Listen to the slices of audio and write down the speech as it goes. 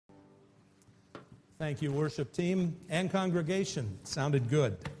Thank you, worship team and congregation. Sounded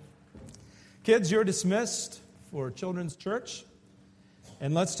good. Kids, you're dismissed for Children's Church.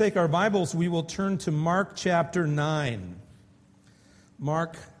 And let's take our Bibles. We will turn to Mark chapter 9.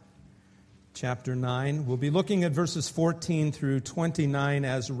 Mark chapter 9. We'll be looking at verses 14 through 29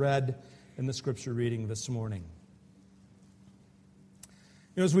 as read in the scripture reading this morning.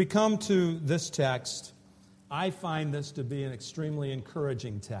 As we come to this text, I find this to be an extremely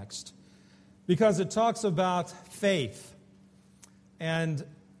encouraging text because it talks about faith. And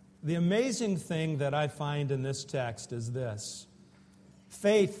the amazing thing that I find in this text is this.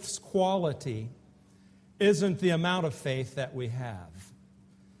 Faith's quality isn't the amount of faith that we have.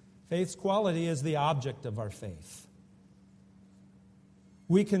 Faith's quality is the object of our faith.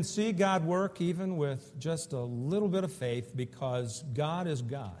 We can see God work even with just a little bit of faith because God is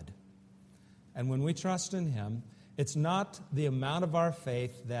God. And when we trust in Him, it's not the amount of our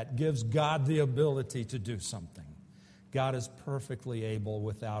faith that gives God the ability to do something. God is perfectly able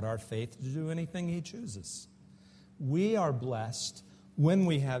without our faith to do anything He chooses. We are blessed when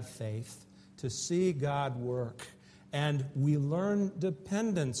we have faith to see God work, and we learn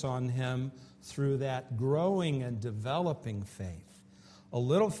dependence on Him through that growing and developing faith. A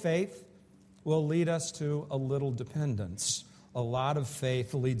little faith will lead us to a little dependence. A lot of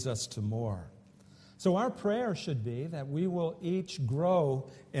faith leads us to more. So our prayer should be that we will each grow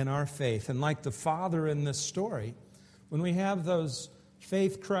in our faith. And like the father in this story, when we have those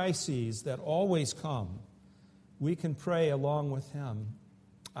faith crises that always come, we can pray along with him,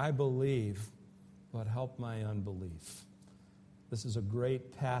 I believe, but help my unbelief. This is a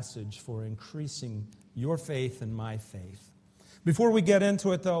great passage for increasing your faith and my faith. Before we get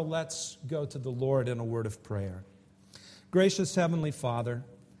into it, though, let's go to the Lord in a word of prayer. Gracious Heavenly Father,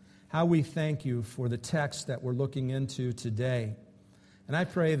 how we thank you for the text that we're looking into today. And I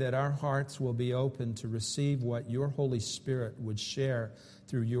pray that our hearts will be open to receive what your Holy Spirit would share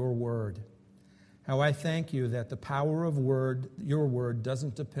through your word. How I thank you that the power of your word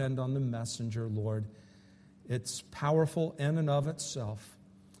doesn't depend on the messenger, Lord. It's powerful in and of itself.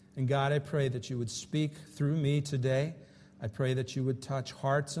 And God, I pray that you would speak through me today. I pray that you would touch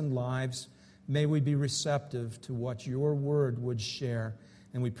hearts and lives. May we be receptive to what your word would share.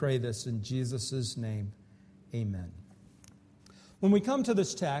 And we pray this in Jesus' name. Amen. When we come to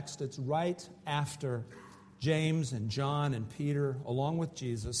this text, it's right after James and John and Peter, along with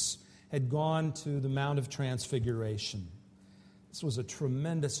Jesus, had gone to the Mount of Transfiguration. This was a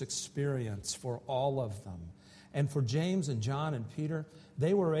tremendous experience for all of them. And for James and John and Peter,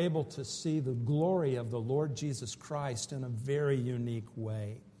 they were able to see the glory of the Lord Jesus Christ in a very unique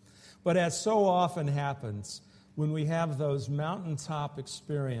way. But as so often happens, when we have those mountaintop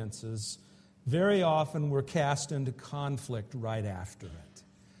experiences, very often we're cast into conflict right after it.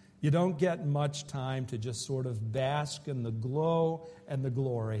 You don't get much time to just sort of bask in the glow and the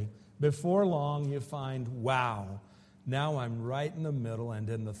glory. Before long, you find, wow, now I'm right in the middle and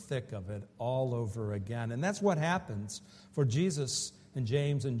in the thick of it all over again. And that's what happens for Jesus and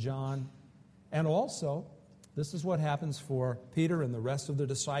James and John. And also, this is what happens for Peter and the rest of the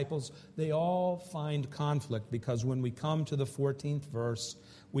disciples. They all find conflict because when we come to the 14th verse,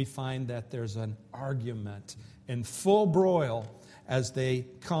 we find that there's an argument in full broil as they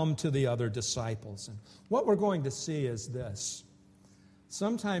come to the other disciples. And what we're going to see is this.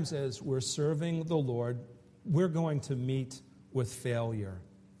 Sometimes as we're serving the Lord, we're going to meet with failure.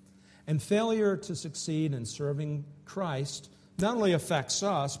 And failure to succeed in serving Christ not only affects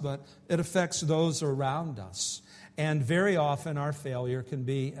us, but it affects those around us. And very often our failure can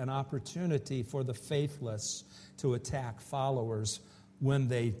be an opportunity for the faithless to attack followers when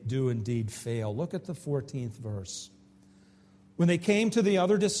they do indeed fail. Look at the 14th verse. When they came to the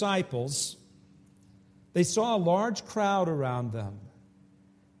other disciples, they saw a large crowd around them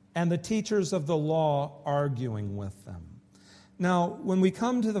and the teachers of the law arguing with them. Now, when we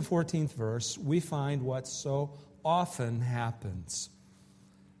come to the 14th verse, we find what so often happens.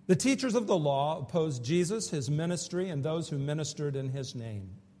 The teachers of the law opposed Jesus, his ministry, and those who ministered in his name.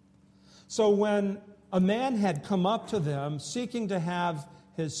 So when a man had come up to them seeking to have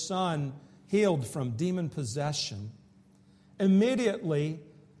his son healed from demon possession, immediately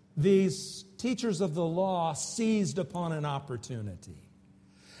these teachers of the law seized upon an opportunity.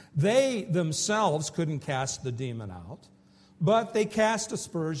 They themselves couldn't cast the demon out, but they cast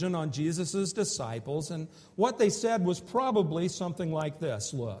aspersion on Jesus' disciples, and what they said was probably something like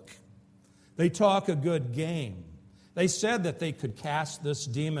this. Look, they talk a good game. They said that they could cast this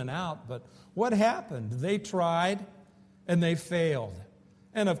demon out, but what happened? They tried, and they failed.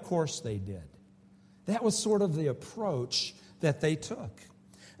 And of course they did. That was sort of the approach that they took.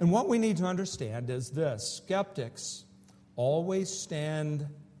 And what we need to understand is this: skeptics always stand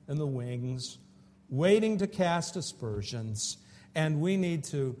in the wings, waiting to cast aspersions, and we need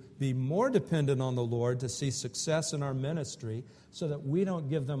to be more dependent on the Lord to see success in our ministry so that we don't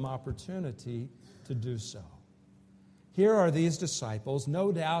give them opportunity to do so. Here are these disciples.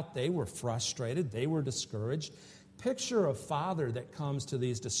 No doubt they were frustrated. They were discouraged. Picture a father that comes to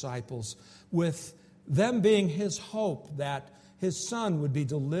these disciples with them being his hope that his son would be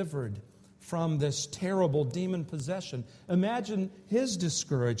delivered from this terrible demon possession. Imagine his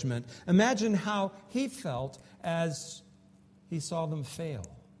discouragement. Imagine how he felt as he saw them fail.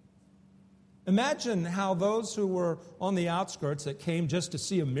 Imagine how those who were on the outskirts that came just to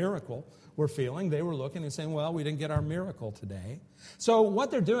see a miracle were feeling. They were looking and saying, well, we didn't get our miracle today. So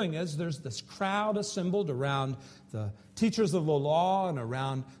what they're doing is there's this crowd assembled around the teachers of the law and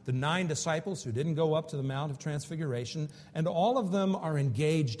around the 9 disciples who didn't go up to the Mount of Transfiguration, and all of them are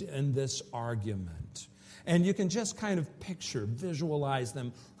engaged in this argument. And you can just kind of visualize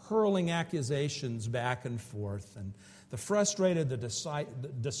them hurling accusations back and forth, and the frustrated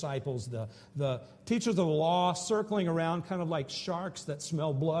disciples, the teachers of the law circling around kind of like sharks that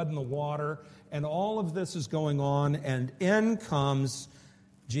smell blood in the water. And all of this is going on, and in comes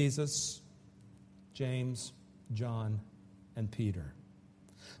Jesus, James, John, and Peter.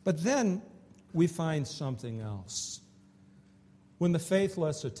 But then we find something else. When the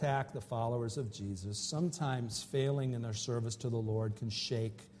faithless attack the followers of Jesus, sometimes failing in their service to the Lord can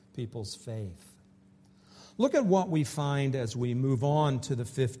shake people's faith. Look at what we find as we move on to the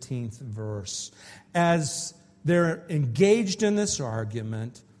 15th verse. As they're engaged in this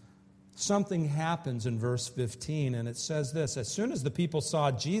argument, something happens in verse 15, and it says this: as soon as the people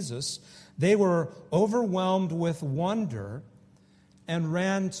saw Jesus, they were overwhelmed with wonder and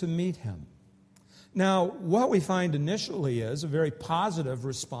ran to meet him. Now, what we find initially is a very positive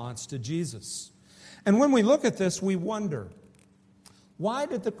response to Jesus. And when we look at this, we wonder, why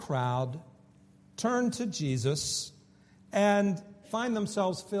did the crowd turn to Jesus and find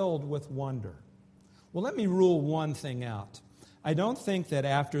themselves filled with wonder? Well, let me rule one thing out. I don't think that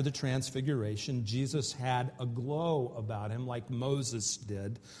after the Transfiguration, Jesus had a glow about him like Moses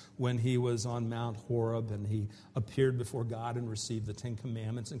did when he was on Mount Horeb and he appeared before God and received the 10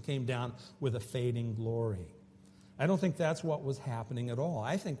 Commandments and came down with a fading glory. I don't think that's what was happening at all.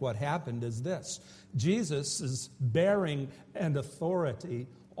 I think what happened is this: Jesus' bearing and authority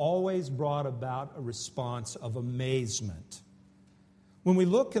always brought about a response of amazement. When we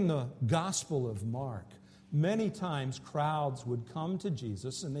look in the Gospel of Mark, many times crowds would come to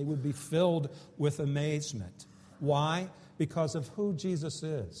Jesus and they would be filled with amazement. Why? Because of who Jesus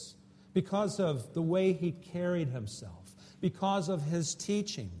is, because of the way he carried himself, because of his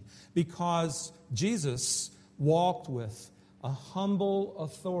teaching, because Jesus walked with a humble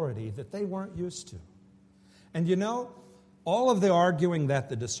authority that they weren't used to. And you know, all of the arguing that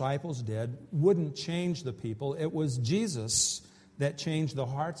the disciples did wouldn't change the people. It was Jesus that changed the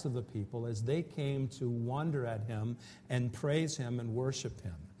hearts of the people as they came to wonder at him and praise him and worship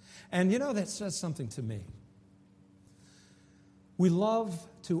him. And you know, that says something to me. We love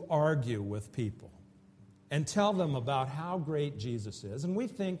to argue with people and tell them about how great Jesus is. And we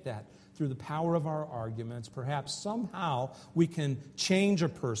think that through the power of our arguments, perhaps somehow we can change a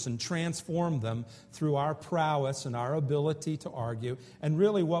person, transform them through our prowess and our ability to argue. And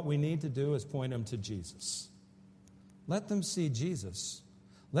really what we need to do is point them to Jesus. Let them see Jesus.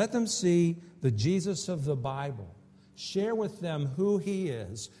 Let them see the Jesus of the Bible. Share with them who he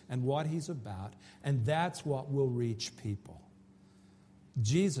is and what he's about, and that's what will reach people.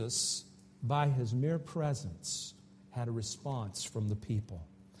 Jesus, by his mere presence, had a response from the people.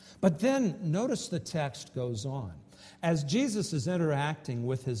 But then notice the text goes on. As Jesus is interacting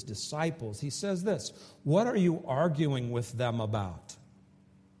with his disciples, he says this: what are you arguing with them about?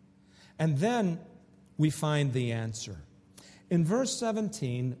 And then we find the answer. In verse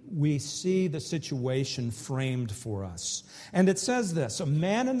 17, we see the situation framed for us. And it says this: a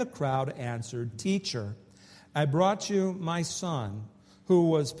man in the crowd answered, "Teacher, I brought you my son, who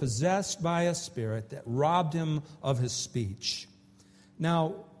was possessed by a spirit that robbed him of his speech."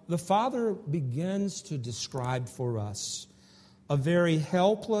 Now, the Father begins to describe for us a very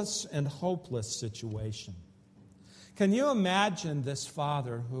helpless and hopeless situation. Can you imagine this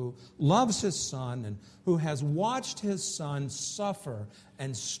father who loves his son and who has watched his son suffer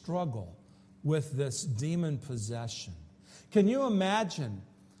and struggle with this demon possession? Can you imagine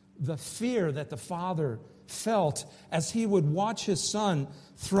the fear that the father felt as he would watch his son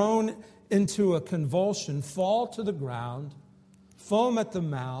thrown into a convulsion, fall to the ground, foam at the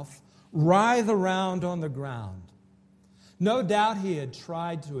mouth, writhe around on the ground? No doubt he had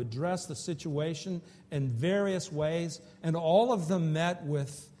tried to address the situation in various ways, and all of them met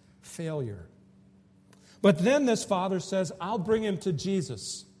with failure. But then this father says, I'll bring him to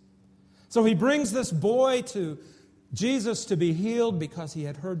Jesus. So he brings this boy to Jesus to be healed because he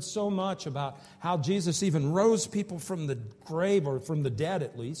had heard so much about how Jesus even rose people from the grave, or from the dead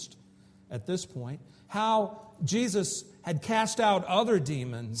at least, at this point. How Jesus had cast out other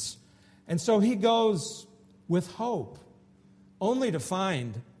demons. And so he goes with hope, only to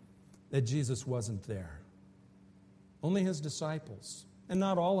find that Jesus wasn't there. Only his disciples, and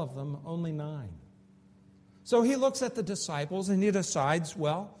not all of them, only 9. So he looks at the disciples and he decides,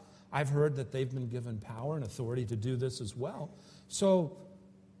 well, I've heard that they've been given power and authority to do this as well. So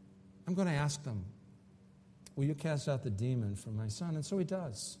I'm going to ask them, will you cast out the demon from my son? And so he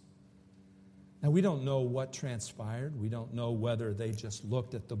does. Now, we don't know what transpired. We don't know whether they just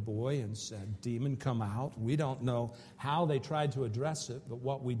looked at the boy and said, demon, come out. We don't know how they tried to address it, but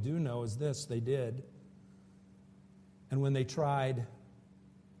what we do know is this, they did. And when they tried,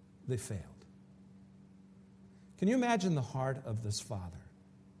 they failed. Can you imagine the heart of this father?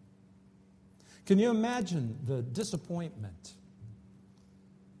 Can you imagine the disappointment,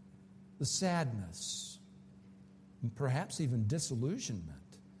 the sadness, and perhaps even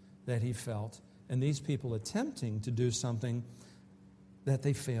disillusionment that he felt in these people attempting to do something that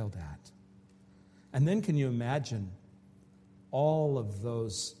they failed at? And then can you imagine all of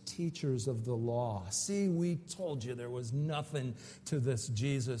those teachers of the law? See, we told you there was nothing to this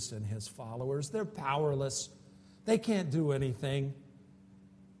Jesus and his followers. They're powerless. They can't do anything.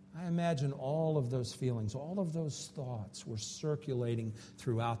 I imagine all of those feelings, all of those thoughts were circulating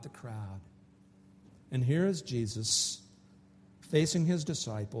throughout the crowd. And here is Jesus facing his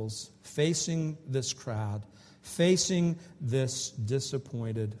disciples, facing this crowd, facing this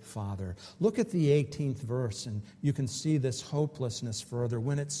disappointed father. Look at the 18th verse, and you can see this hopelessness further.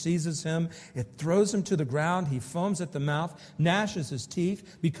 When it seizes him, it throws him to the ground. He foams at the mouth, gnashes his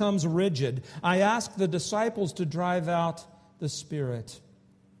teeth, becomes rigid. I asked the disciples to drive out the spirit,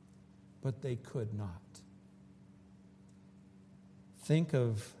 but they could not. Think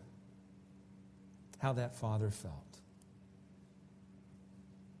of how that father felt.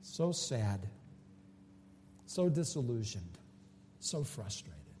 So sad, so disillusioned, so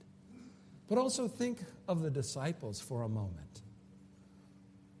frustrated. But also think of the disciples for a moment.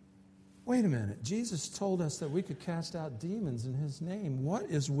 Wait a minute, Jesus told us that we could cast out demons in his name. What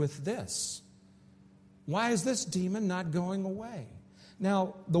is with this? Why is this demon not going away?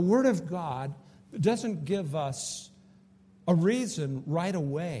 Now, the Word of God doesn't give us a reason right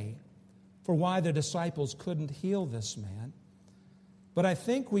away for why the disciples couldn't heal this man. But I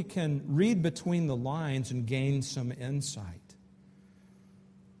think we can read between the lines and gain some insight.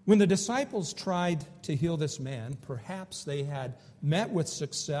 When the disciples tried to heal this man, perhaps they had met with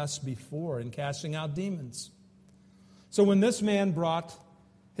success before in casting out demons. So when this man brought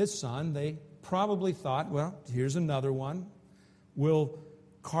his son, they probably thought, well, here's another one. We'll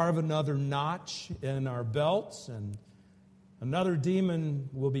carve another notch in our belts, and another demon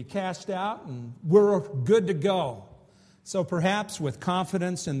will be cast out, and we're good to go. So perhaps with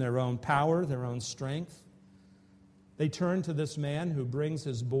confidence in their own power, their own strength, they turn to this man who brings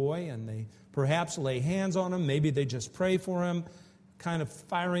his boy, and they perhaps lay hands on him. Maybe they just pray for him, kind of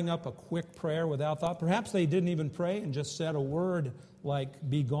firing up a quick prayer without thought. Perhaps they didn't even pray and just said a word like,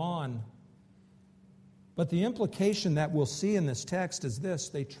 "Be gone." But the implication that we'll see in this text is this: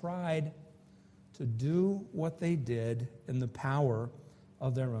 they tried to do what they did in the power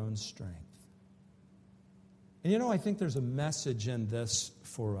of their own strength. And I think there's a message in this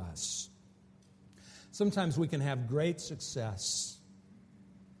for us. Sometimes we can have great success,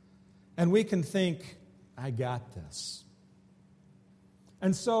 and we can think, I got this.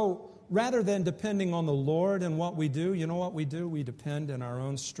 And so, rather than depending on the Lord and what we do, you know what we do? We depend on our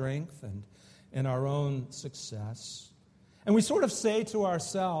own strength and in our own success. And we sort of say to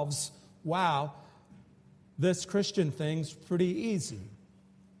ourselves, wow, this Christian thing's pretty easy.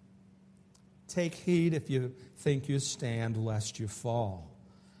 Take heed if you think you stand, lest you fall.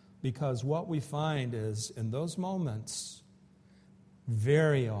 Because what we find is, in those moments,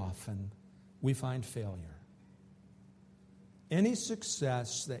 very often, we find failure. Any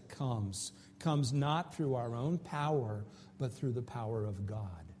success that comes not through our own power, but through the power of God.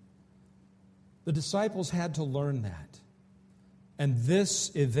 The disciples had to learn that. And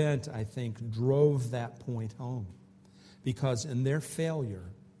this event, I think, drove that point home. Because in their failure,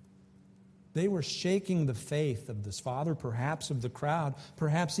 they were shaking the faith of this father, perhaps of the crowd,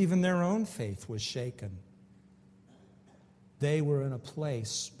 perhaps even their own faith was shaken. They were in a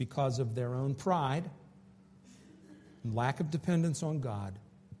place, because of their own pride, and lack of dependence on God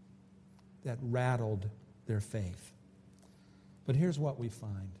that rattled their faith. But here's what we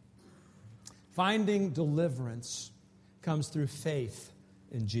find. Finding deliverance comes through faith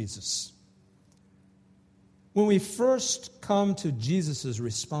in Jesus. When we first come to Jesus'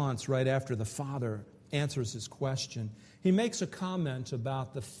 response right after the Father answers his question, he makes a comment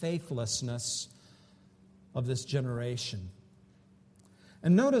about the faithlessness of this generation.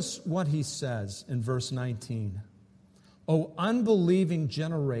 And notice what he says in verse 19. O unbelieving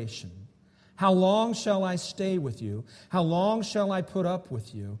generation, how long shall I stay with you? How long shall I put up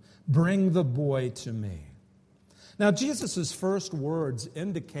with you? Bring the boy to me. Now, Jesus' first words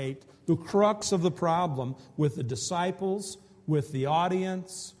indicate the crux of the problem with the disciples, with the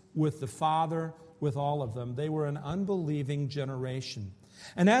audience, with the Father, with all of them. They were an unbelieving generation.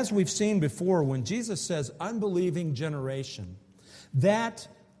 And as we've seen before, when Jesus says unbelieving generation, that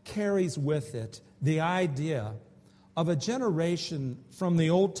carries with it the idea of a generation from the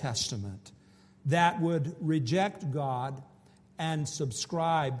Old Testament that would reject God and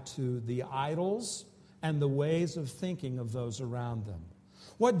subscribe to the idols and the ways of thinking of those around them.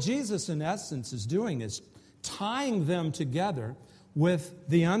 What Jesus, in essence, is doing is tying them together with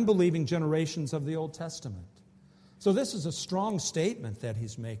the unbelieving generations of the Old Testament. So this is a strong statement that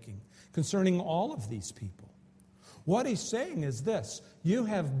he's making concerning all of these people. What he's saying is this: you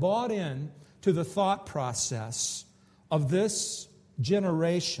have bought in to the thought process of this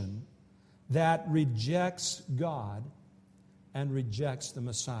generation that rejects God and rejects the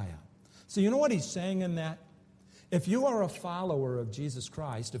Messiah. So you know what he's saying in that? If you are a follower of Jesus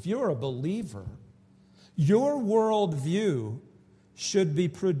Christ, if you're a believer, your worldview should be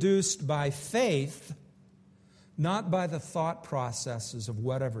produced by faith, not by the thought processes of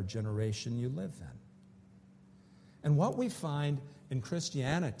whatever generation you live in. And what we find in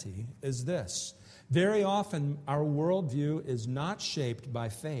Christianity is this: very often our worldview is not shaped by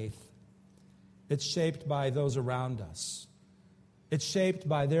faith. It's shaped by those around us. It's shaped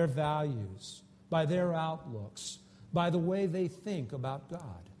by their values, by their outlooks, by the way they think about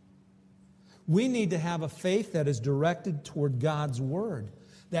God. We need to have a faith that is directed toward God's Word,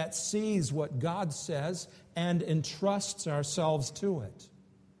 that sees what God says and entrusts ourselves to it.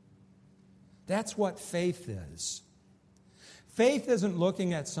 That's what faith is. Faith isn't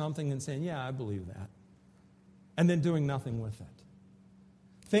looking at something and saying, yeah, I believe that, and then doing nothing with it.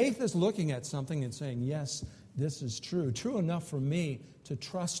 Faith is looking at something and saying, yes, this is true. True enough for me to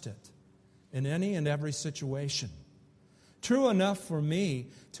trust it in any and every situation. True enough for me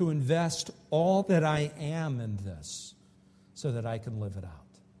to invest all that I am in this so that I can live it out.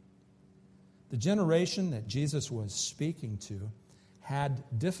 The generation that Jesus was speaking to had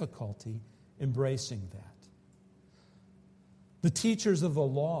difficulty embracing that. The teachers of the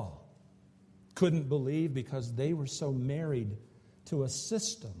law couldn't believe because they were so married to a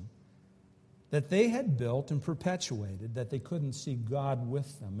system that they had built and perpetuated that they couldn't see God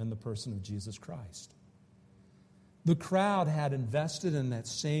with them in the person of Jesus Christ. The crowd had invested in that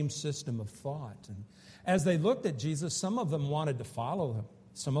same system of thought. And as they looked at Jesus, some of them wanted to follow him.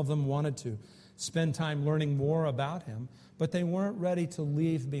 Some of them wanted to spend time learning more about him, but they weren't ready to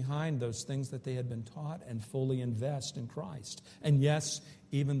leave behind those things that they had been taught and fully invest in Christ. And yes,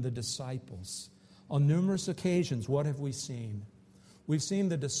 even the disciples. On numerous occasions, what have we seen? We've seen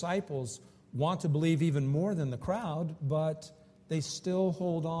the disciples want to believe even more than the crowd, but they still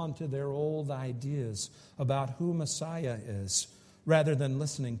hold on to their old ideas about who Messiah is, rather than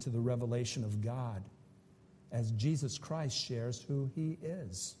listening to the revelation of God as Jesus Christ shares who he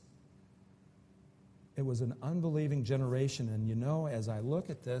is. It was an unbelieving generation, and you know, as I look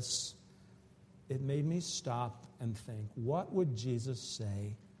at this, it made me stop and think, what would Jesus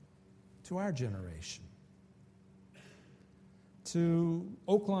say to our generation? To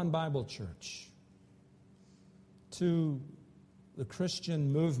Oaklawn Bible Church, to the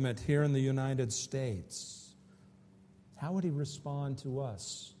Christian movement here in the United States. How would he respond to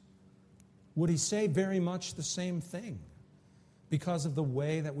us? Would he say very much the same thing because of the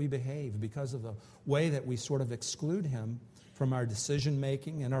way that we behave, because of the way that we sort of exclude him from our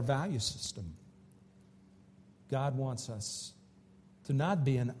decision-making and our value system? God wants us to not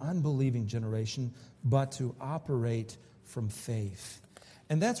be an unbelieving generation, but to operate from faith.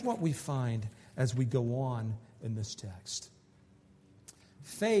 And that's what we find as we go on in this text.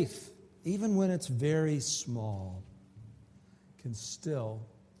 Faith, even when it's very small, can still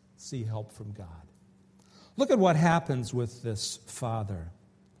see help from God. Look at what happens with this father.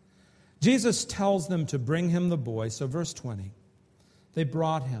 Jesus tells them to bring him the boy. So verse 20, they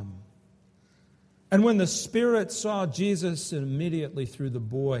brought him. And when the Spirit saw Jesus, immediately through the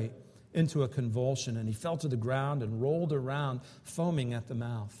boy, into a convulsion, and he fell to the ground and rolled around, foaming at the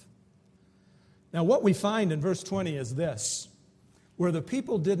mouth. Now, what we find in verse 20 is this: where the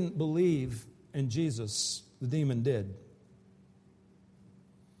people didn't believe in Jesus, the demon did.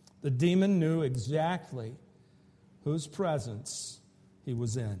 The demon knew exactly whose presence he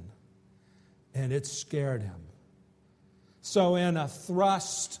was in, and it scared him. So in a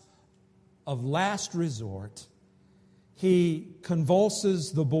thrust of last resort, he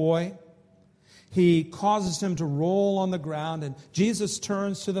convulses the boy. He causes him to roll on the ground, and Jesus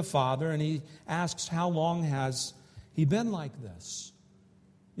turns to the father and he asks, how long has he been like this?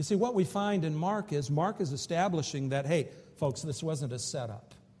 You see, what we find in Mark is establishing that, hey, folks, this wasn't a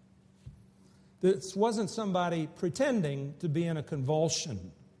setup. This wasn't somebody pretending to be in a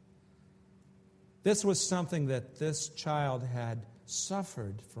convulsion. This was something that this child had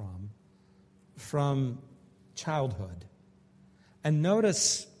suffered from childhood. And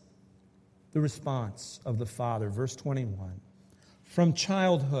notice the response of the father, verse 21. From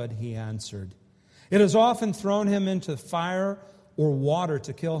childhood, he answered, it has often thrown him into fire or water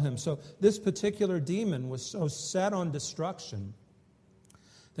to kill him. So this particular demon was so set on destruction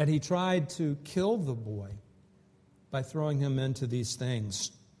that he tried to kill the boy by throwing him into these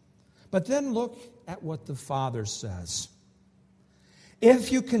things. But then look at what the father says.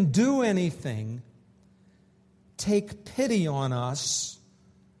 If you can do anything, take pity on us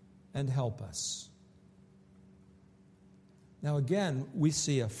and help us. Now again, we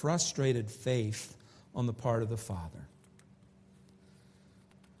see a frustrated faith on the part of the father.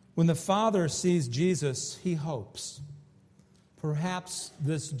 When the father sees Jesus, he hopes. Perhaps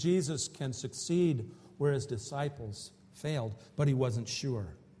this Jesus can succeed where his disciples failed, but he wasn't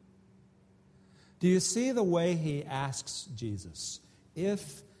sure. Do you see the way he asks Jesus,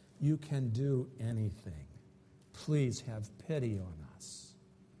 if you can do anything, please have pity on us?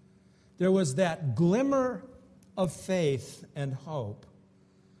 There was that glimmer of faith and hope,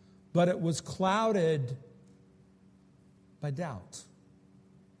 but it was clouded by doubt.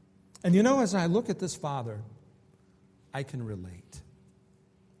 And you know, as I look at this father, I can relate.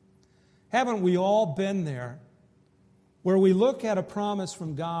 Haven't we all been there where we look at a promise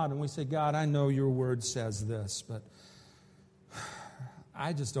from God and we say, God, I know your word says this, but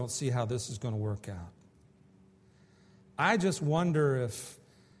I just don't see how this is going to work out. I just wonder if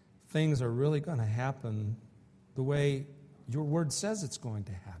things are really going to happen the way your word says it's going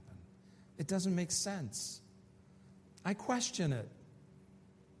to happen. It doesn't make sense. I question it.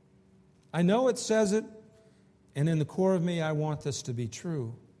 I know it says it, and in the core of me, I want this to be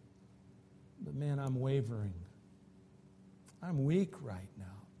true. But man, I'm wavering. I'm weak right now.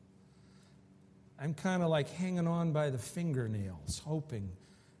 I'm kind of like hanging on by the fingernails, hoping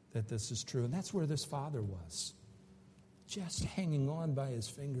that this is true. And that's where this father was. Just hanging on by his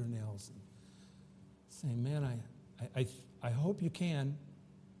fingernails and saying, man, I hope you can,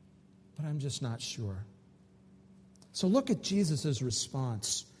 but I'm just not sure. So look at Jesus'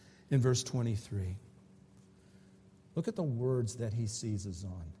 response in verse 23. Look at the words that he seizes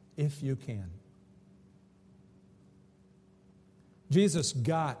on. If you can. Jesus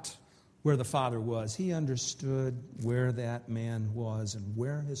got where the father was. He understood where that man was and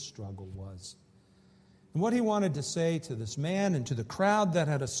where his struggle was. And what he wanted to say to this man and to the crowd that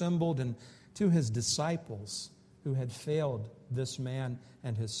had assembled and to his disciples who had failed this man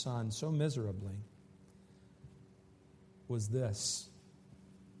and his son so miserably was this: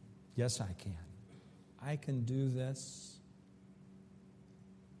 yes, I can. I can do this,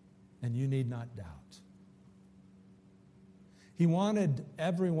 and you need not doubt. He wanted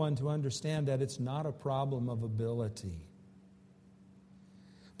everyone to understand that it's not a problem of ability.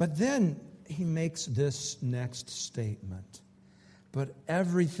 But then he makes this next statement: but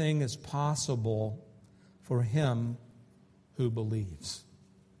everything is possible for him who believes.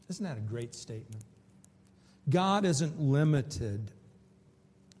 Isn't that a great statement? God isn't limited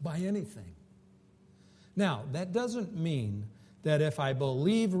by anything. Now, that doesn't mean that if I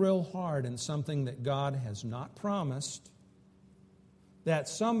believe real hard in something that God has not promised, that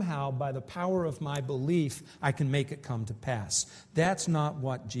somehow by the power of my belief I can make it come to pass. That's not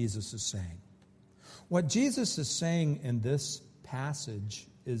what Jesus is saying. What Jesus is saying in this passage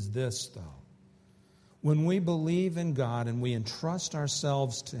is this, though. When we believe in God and we entrust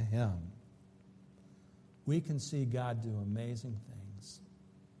ourselves to Him, we can see God do amazing things.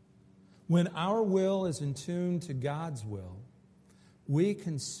 When our will is in tune to God's will, we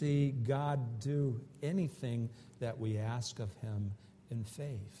can see God do anything that we ask of Him in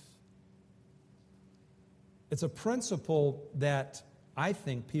faith. It's a principle that I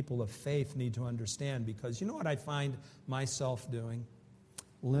think people of faith need to understand, because you know what I find myself doing?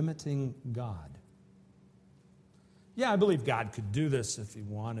 limiting God. Yeah, I believe God could do this if He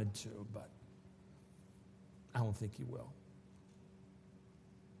wanted to, but I don't think He will.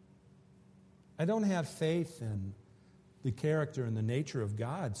 I don't have faith in the character and the nature of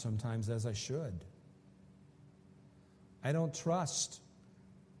God sometimes as I should. I don't trust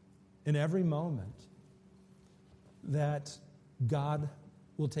in every moment that God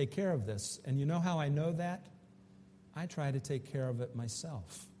will take care of this. And you know how I know that? I try to take care of it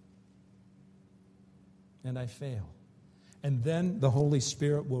myself. And I fail. And then the Holy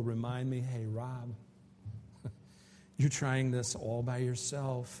Spirit will remind me, hey, Rob, you're trying this all by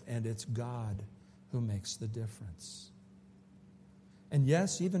yourself, and it's God who makes the difference. And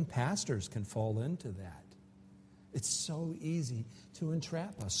yes, even pastors can fall into that. It's so easy to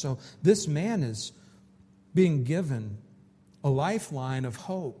entrap us. So this man is being given a lifeline of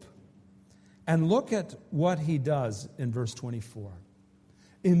hope. And look at what he does in verse 24.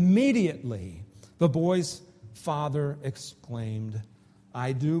 Immediately, the boy's father exclaimed,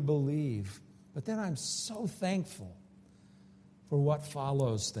 I do believe. But then I'm so thankful for what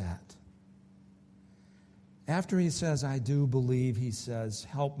follows that. After he says, I do believe, he says,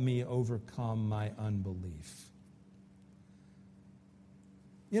 help me overcome my unbelief.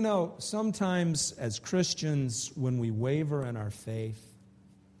 You know, sometimes as Christians, when we waver in our faith,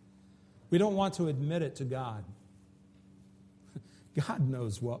 we don't want to admit it to God. God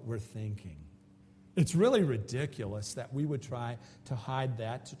knows what we're thinking. It's really ridiculous that we would try to hide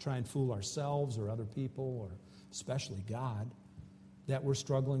that, to try and fool ourselves or other people, or especially God, that we're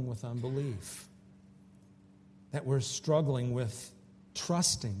struggling with unbelief, that we're struggling with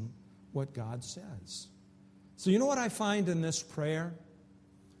trusting what God says. So you know what I find in this prayer?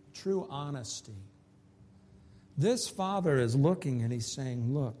 True honesty. This father is looking and he's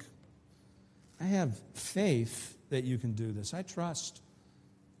saying, look, I have faith that you can do this. I trust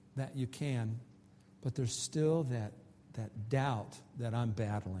that you can, but there's still that doubt that I'm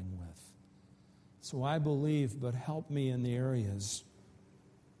battling with. So I believe, but help me in the areas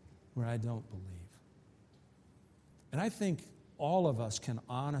where I don't believe. And I think all of us can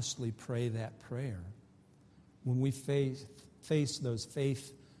honestly pray that prayer when we face those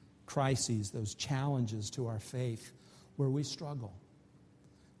faith crises, those challenges to our faith where we struggle.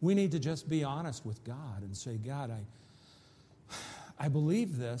 We need to just be honest with God and say, God, I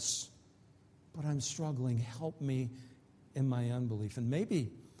believe this, but I'm struggling. Help me in my unbelief. And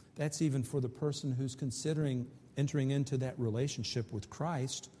maybe that's even for the person who's considering entering into that relationship with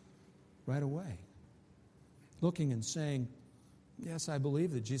Christ right away. Looking and saying, yes, I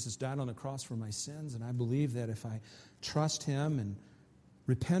believe that Jesus died on the cross for my sins, and I believe that if I trust Him and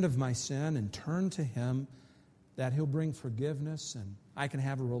repent of my sin and turn to Him, that He'll bring forgiveness and I can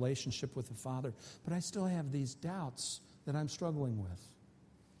have a relationship with the Father. But I still have these doubts that I'm struggling with.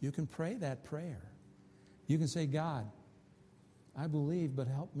 You can pray that prayer. You can say, God, I believe, but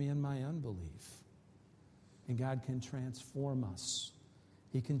help me in my unbelief. And God can transform us.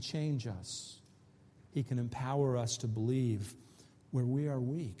 He can change us. He can empower us to believe where we are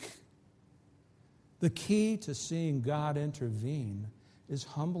weak. The key to seeing God intervene is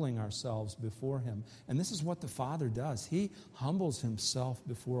humbling ourselves before Him. And this is what the Father does. He humbles Himself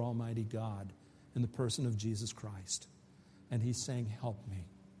before Almighty God in the person of Jesus Christ. And He's saying, help me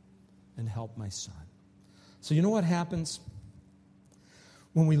and help my son. So you know what happens?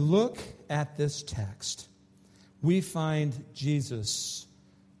 When we look at this text, we find Jesus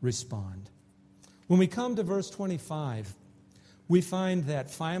respond. When we come to verse 25, we find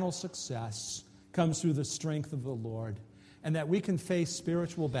that final success comes through the strength of the Lord, and that we can face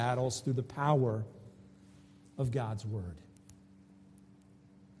spiritual battles through the power of God's Word.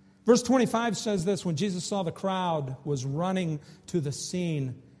 Verse 25 says this, when Jesus saw the crowd was running to the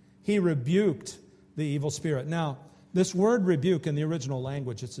scene, He rebuked the evil spirit. Now, this word rebuke in the original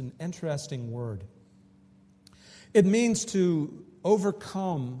language, it's an interesting word. It means to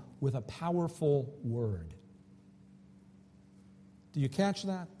overcome with a powerful word. Do you catch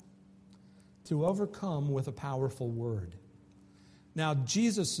that? To overcome with a powerful word. Now,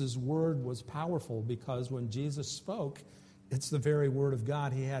 Jesus' word was powerful because when Jesus spoke, it's the very word of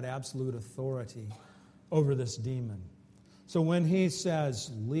God. He had absolute authority over this demon. So when He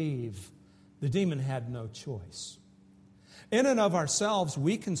says, leave, the demon had no choice. In and of ourselves,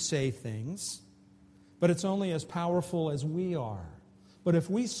 we can say things, but it's only as powerful as we are. But if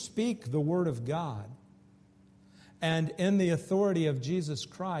we speak the Word of God, and in the authority of Jesus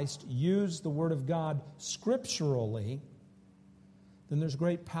Christ, use the Word of God scripturally, then there's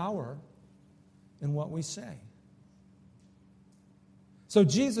great power in what we say. So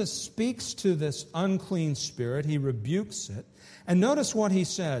Jesus speaks to this unclean spirit. He rebukes it. And notice what he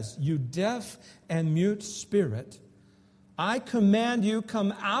says. You deaf and mute spirit, I command you,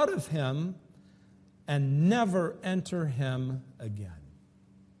 come out of him and never enter him again.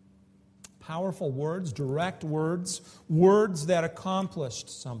 Powerful words, direct words, words that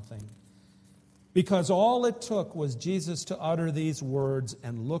accomplished something. Because all it took was Jesus to utter these words,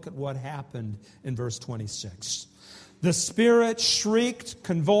 and look at what happened in verse 26. The spirit shrieked,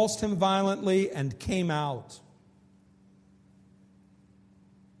 convulsed him violently, and came out.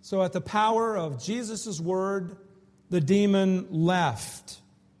 So at the power of Jesus' word, the demon left.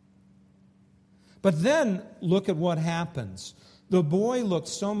 But then look at what happens. The boy looked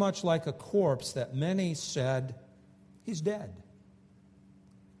so much like a corpse that many said, he's dead.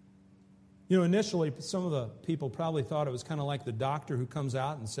 You know, initially, some of the people probably thought it was kind of like the doctor who comes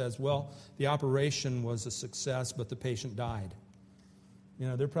out and says, well, the operation was a success, but the patient died. You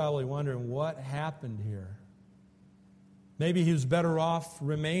know, they're probably wondering what happened here. Maybe he was better off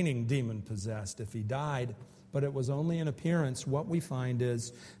remaining demon-possessed if he died, but it was only an appearance. What we find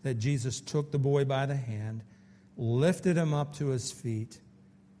is that Jesus took the boy by the hand, lifted him up to his feet,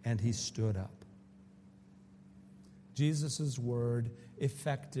 and he stood up. Jesus' word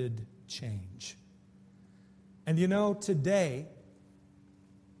effected change. And you know, today,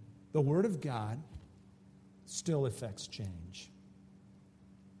 the Word of God still affects change.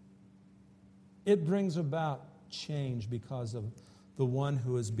 It brings about change because of the one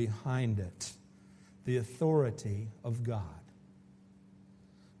who is behind it, the authority of God.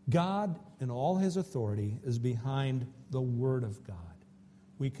 God, in all his authority, is behind the Word of God.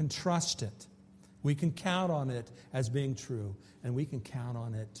 We can trust it. We can count on it as being true, and we can count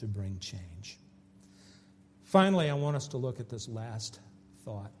on it to bring change. Finally, I want us to look at this last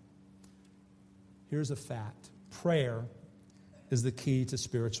thought. Here's a fact. Prayer is the key to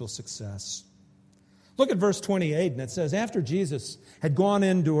spiritual success. Look at verse 28, and it says, after Jesus had gone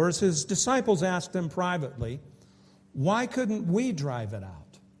indoors, his disciples asked him privately, why couldn't we drive it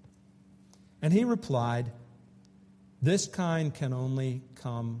out? And he replied, this kind can only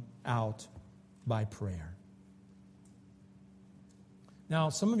come out by prayer. Now,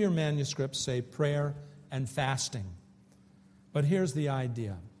 some of your manuscripts say prayer and fasting. But here's the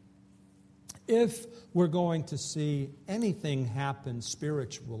idea. If we're going to see anything happen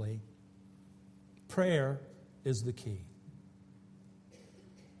spiritually, prayer is the key.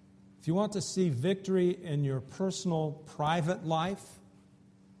 If you want to see victory in your personal, private life,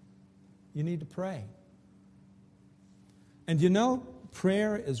 you need to pray. And you know,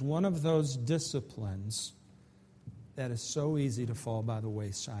 prayer is one of those disciplines that is so easy to fall by the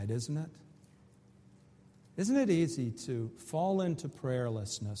wayside, isn't it? Isn't it easy to fall into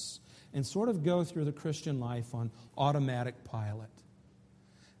prayerlessness and sort of go through the Christian life on automatic pilot?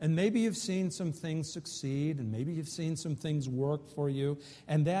 And maybe you've seen some things succeed, and maybe you've seen some things work for you,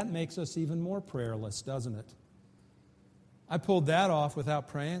 and that makes us even more prayerless, doesn't it? I pulled that off without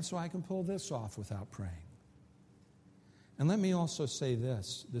praying, so I can pull this off without praying. And let me also say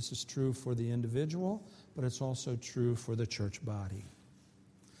this. This is true for the individual, but it's also true for the church body.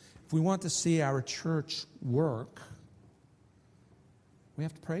 If we want to see our church work, we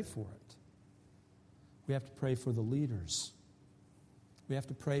have to pray for it. We have to pray for the leaders. We have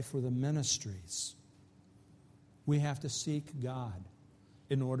to pray for the ministries. We have to seek God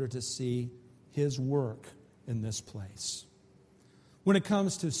in order to see His work in this place. When it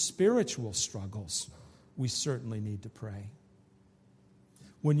comes to spiritual struggles, we certainly need to pray.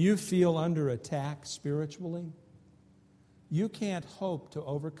 When you feel under attack spiritually, you can't hope to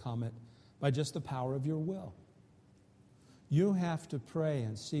overcome it by just the power of your will. You have to pray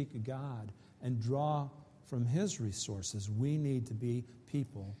and seek God and draw from His resources. We need to be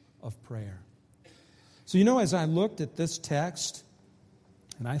people of prayer. So, you know, as I looked at this text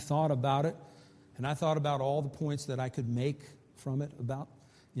and I thought about it, and I thought about all the points that I could make from it about,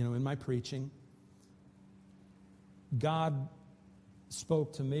 in my preaching, God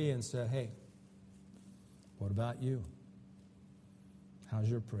spoke to me and said, hey, what about you? How's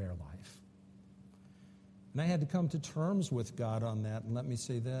your prayer life? And I had to come to terms with God on that. And let me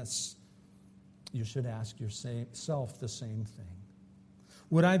say this. You should ask yourself the same thing.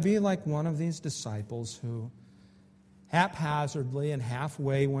 Would I be like one of these disciples who haphazardly and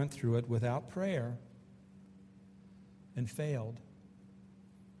halfway went through it without prayer and failed?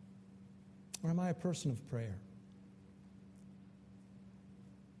 Or am I a person of prayer?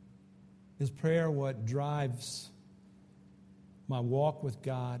 Is prayer what drives my walk with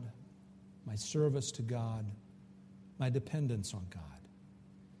God, my service to God, my dependence on God?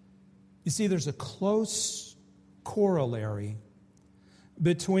 You see, there's a close corollary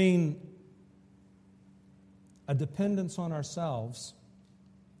between a dependence on ourselves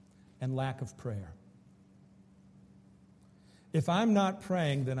and lack of prayer. If I'm not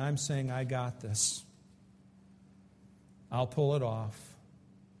praying, then I'm saying, I got this. I'll pull it off.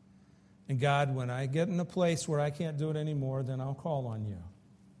 And God, when I get in a place where I can't do it anymore, then I'll call on you.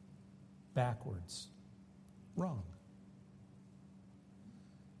 Backwards. Wrong.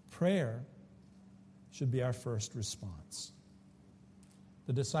 Prayer should be our first response.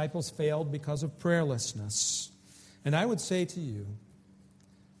 The disciples failed because of prayerlessness. And I would say to you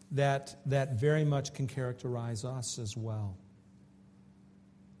that that very much can characterize us as well.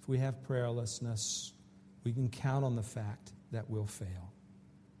 If we have prayerlessness, we can count on the fact that we'll fail.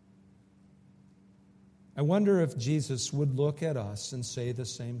 I wonder if Jesus would look at us and say the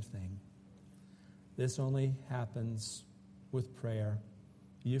same thing. This only happens with prayer.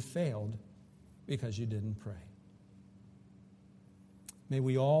 You failed because you didn't pray. May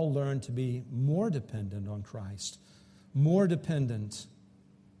we all learn to be more dependent on Christ, more dependent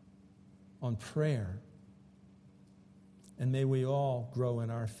on prayer, and may we all grow in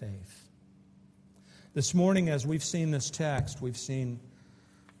our faith. This morning, as we've seen this text, we've seen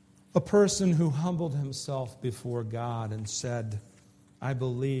a person who humbled himself before God and said, I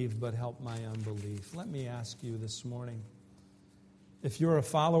believe, but help my unbelief. Let me ask you this morning, if you're a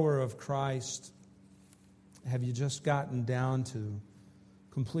follower of Christ, have you just gotten down to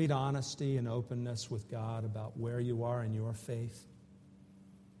complete honesty and openness with God about where you are in your faith?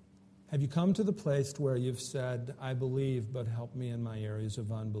 Have you come to the place where you've said, I believe, but help me in my areas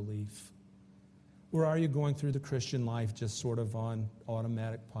of unbelief? Or are you going through the Christian life just sort of on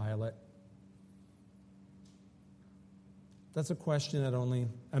automatic pilot? That's a question that only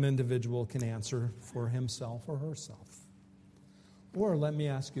an individual can answer for himself or herself. Or let me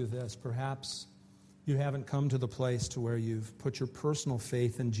ask you this, perhaps you haven't come to the place to where you've put your personal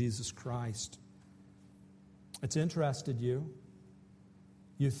faith in Jesus Christ. It's interested you.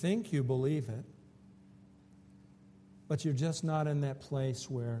 You think you believe it, but you're just not in that place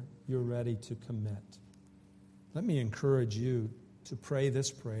where you're ready to commit. Let me encourage you to pray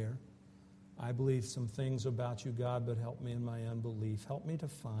this prayer. I believe some things about you, God, but help me in my unbelief. Help me to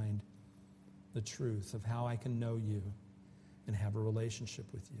find the truth of how I can know you and have a relationship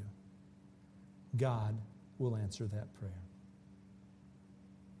with you. God will answer that prayer.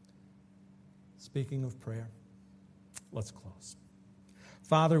 Speaking of prayer, let's close.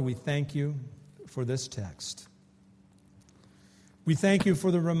 Father, we thank you for this text. We thank you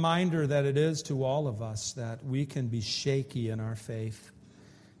for the reminder that it is to all of us that we can be shaky in our faith.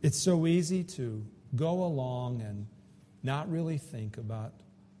 It's so easy to go along and not really think about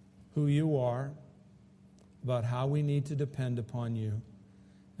who you are, about how we need to depend upon you.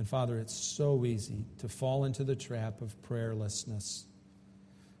 And Father, it's so easy to fall into the trap of prayerlessness.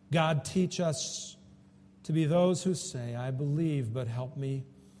 God, teach us to be those who say, I believe, but help me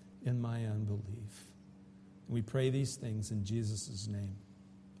in my unbelief. We pray these things in Jesus' name.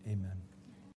 Amen.